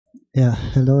Yeah,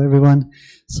 hello everyone.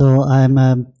 So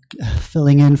I'm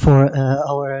filling in for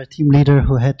our team leader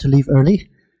who had to leave early.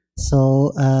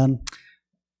 So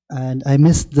and I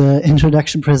missed the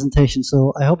introduction presentation.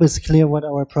 So I hope it's clear what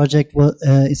our project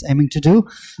is aiming to do.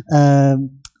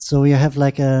 So we have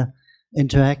like a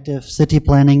interactive city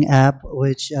planning app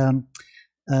which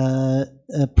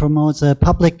promotes a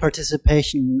public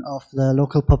participation of the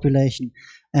local population.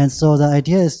 And so the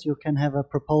idea is you can have a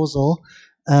proposal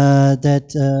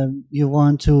that you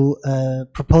want to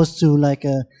propose to like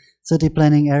a city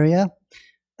planning area.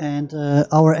 And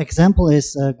our example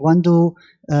is Gwandu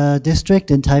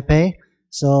district in Taipei.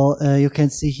 So you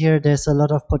can see here there's a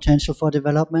lot of potential for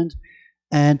development.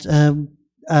 And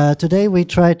today we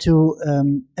try to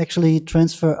actually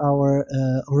transfer our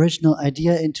original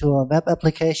idea into a web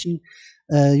application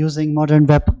using modern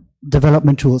web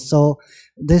development tools. So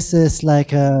this is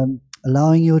like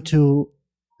allowing you to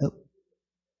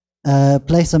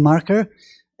place a marker,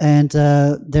 and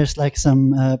there's like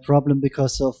some problem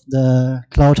because of the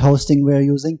cloud hosting we're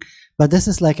using. But this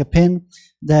is like a pin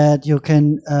that you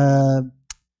can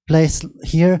place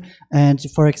here, and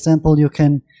for example, you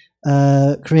can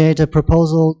create a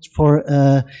proposal for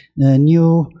a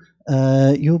new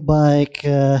U-bike.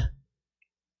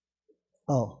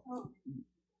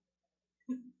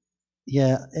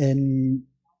 Yeah, and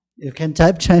you can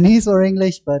type Chinese or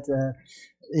English, but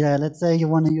yeah, let's say you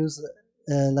want to use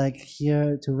like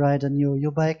here to ride a new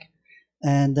U-bike,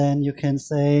 and then you can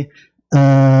say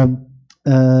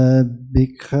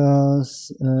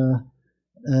because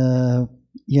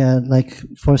yeah, like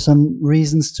for some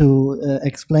reasons to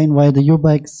explain why the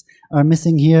U-bikes are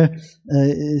missing here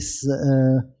is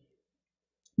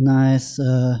nice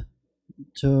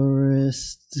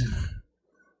tourist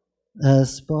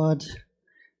spot,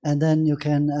 and then you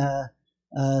can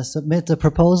submit the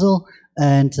proposal.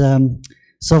 And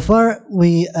so far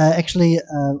we actually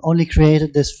only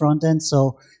created this front end,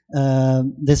 so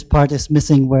this part is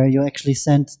missing where you actually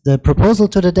send the proposal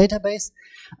to the database.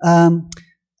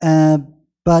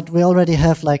 But we already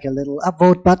have like a little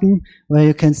upvote button where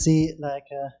you can see like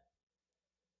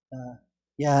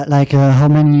yeah, like how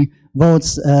many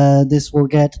votes this will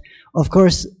get. Of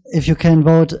course, if you can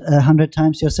vote 100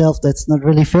 times yourself, that's not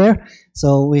really fair.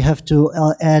 So we have to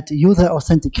add user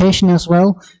authentication as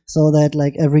well, so that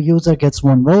like every user gets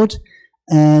one vote.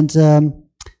 And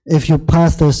if you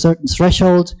pass a certain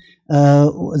threshold,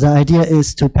 the idea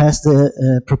is to pass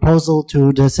the proposal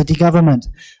to the city government.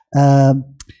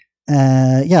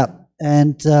 Yeah,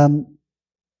 and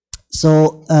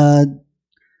so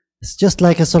it's just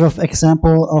like a sort of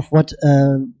example of what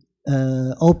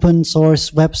open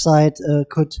source website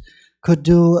could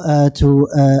do to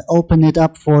open it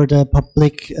up for the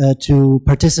public to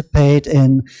participate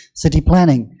in city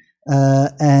planning.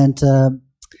 And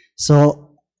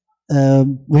so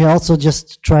we also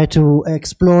just try to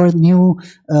explore new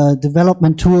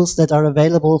development tools that are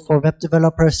available for web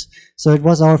developers. So it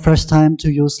was our first time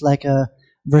to use like a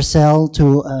Vercel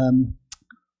to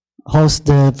host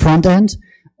the front end.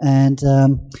 And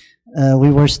we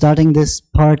were starting this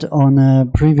part on a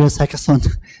previous hackathon,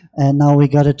 and now we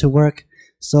got it to work.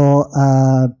 So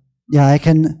yeah, I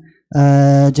can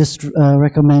just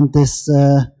recommend this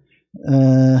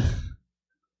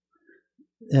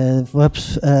web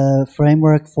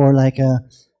framework for like a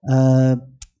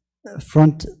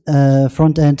front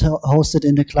end hosted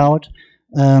in the cloud.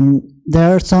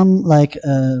 There are some like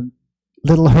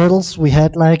little hurdles we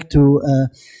had, like to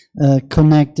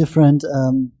connect different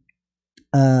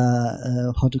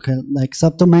how to call it, like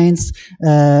subdomains,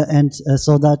 and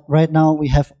so that right now we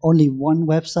have only one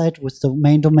website with the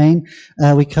main domain.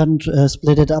 We couldn't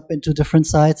split it up into different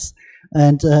sites,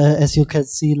 and as you can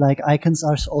see, like icons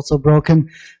are also broken.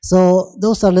 So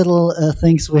those are little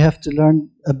things we have to learn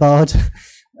about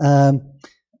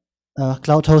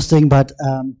cloud hosting, but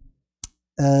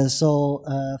so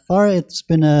far it's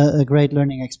been a great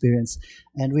learning experience,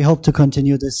 and we hope to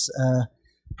continue this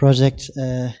project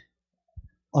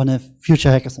on a future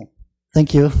hackathon.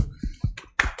 Thank you.